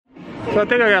So I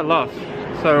think I got lost.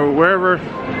 So wherever,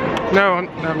 no, I'm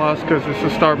not lost because it's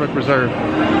a Starbucks Reserve.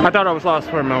 I thought I was lost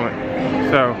for a moment.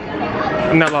 So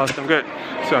I'm not lost, I'm good.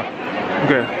 So I'm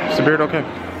good. Is the beard okay?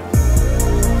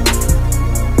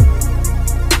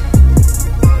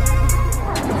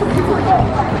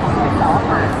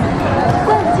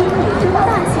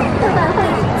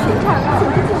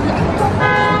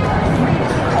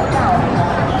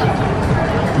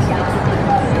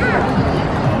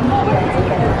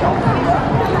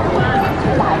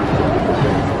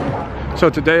 So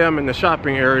today I'm in the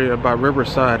shopping area by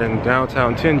Riverside in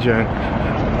downtown Tianjin.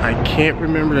 I can't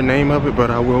remember the name of it, but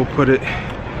I will put it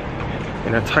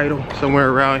in a title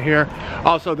somewhere around here.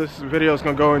 Also, this video is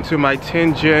gonna go into my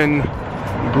Tianjin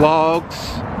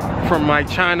blogs from my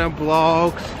China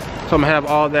blogs. So I'm gonna have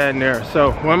all that in there. So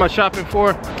what am I shopping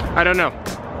for? I don't know.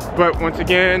 But once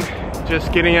again,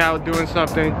 just getting out, doing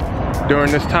something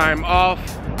during this time off.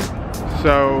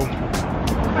 So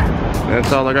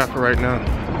that's all I got for right now.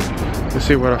 Let's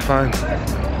see what I find.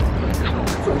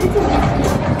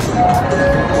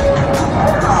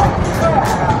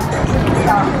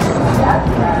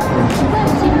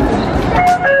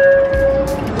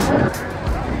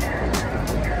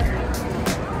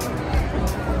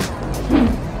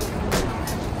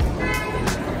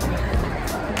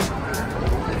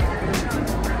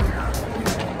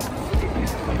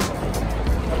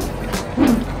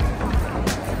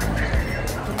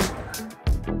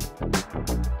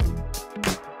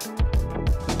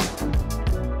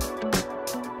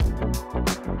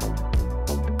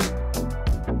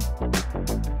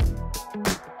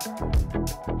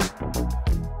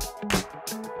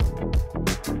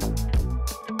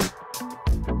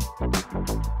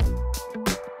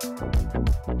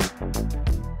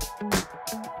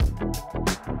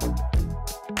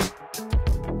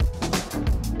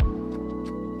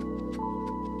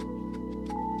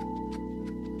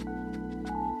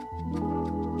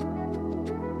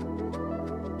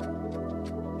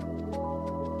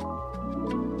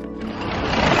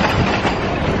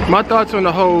 My thoughts on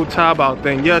the whole Taobao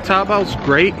thing. Yeah, Taobao's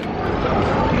great.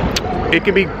 It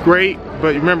can be great,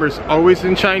 but remember, it's always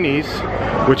in Chinese,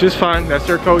 which is fine. That's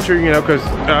their culture, you know, because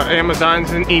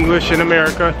Amazon's in English in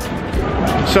America.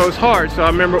 So it's hard. So I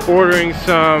remember ordering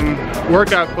some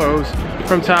workout clothes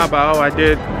from Taobao. I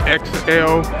did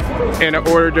XL and I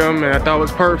ordered them and I thought it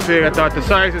was perfect. I thought the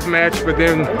sizes matched, but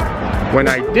then when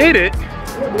I did it,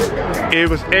 it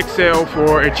was XL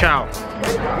for a child.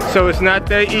 So it's not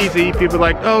that easy. People are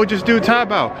like, oh, just do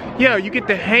Taobao. Yeah, you get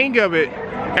the hang of it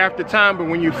after time, but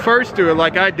when you first do it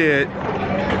like I did,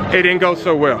 it didn't go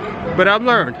so well. But I've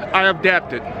learned, I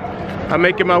adapted. I'm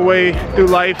making my way through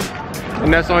life,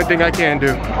 and that's the only thing I can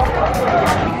do.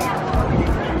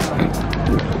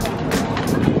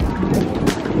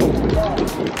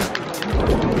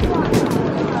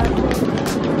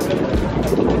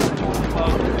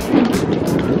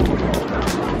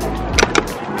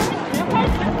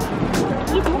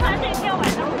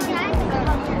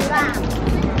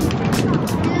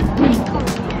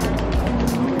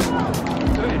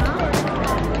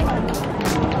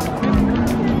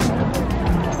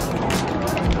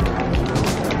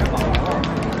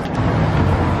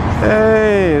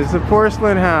 Hey, it's a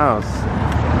porcelain house.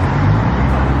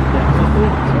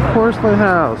 Porcelain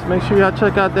house. Make sure y'all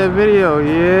check out that video.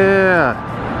 Yeah.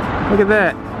 Look at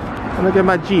that. And look at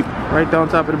my Jeep right there on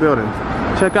top of the building.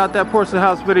 Check out that porcelain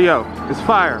house video. It's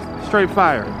fire. Straight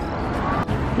fire.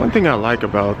 One thing I like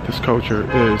about this culture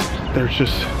is they're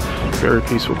just very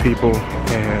peaceful people,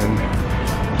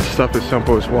 and stuff as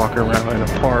simple as walking around in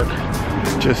a park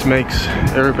just makes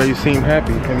everybody seem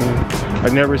happy. I mean, I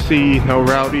never see no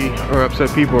rowdy or upset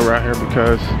people around here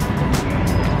because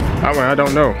I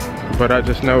don't know, but I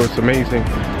just know it's amazing,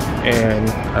 and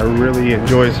I really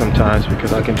enjoy it sometimes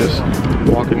because I can just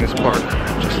walk in this park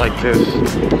just like this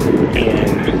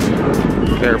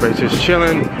and everybody's just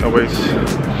chilling, nobody's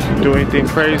doing anything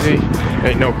crazy,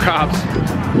 ain't no cops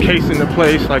casing the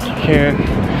place like you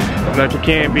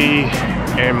can be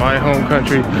in my home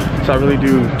country. So I really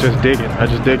do just dig it. I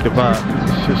just dig the vibe.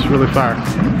 It's just really fire.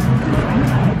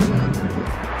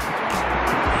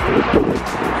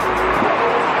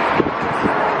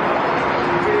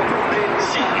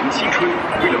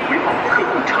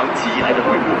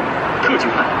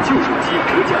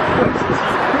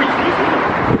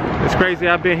 It's crazy.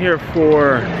 I've been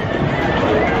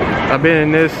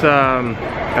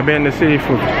in the city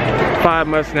for 5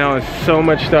 months now, and so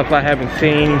much stuff I haven't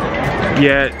seen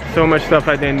yet, so much stuff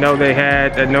I didn't know they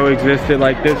had, that know existed,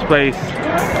 like this place.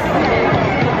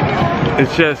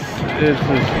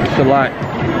 It's a lot.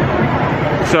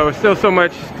 So it's still so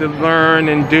much to learn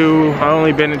and do. I've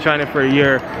only been in China for a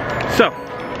year, So,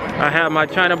 I have my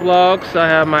China blogs, I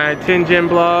have my Tianjin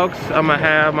blogs, I'm gonna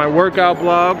have my workout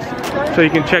blogs, so you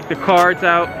can check the cards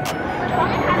out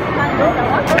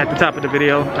at the top of the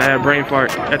video. I have brain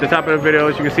fart. At the top of the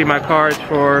videos, you can see my cards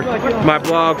for my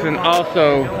blogs, and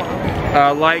also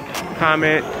like,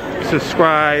 comment,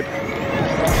 subscribe,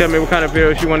 tell me what kind of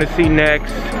videos you want to see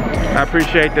next. I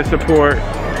appreciate the support.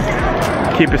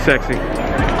 Keep it sexy.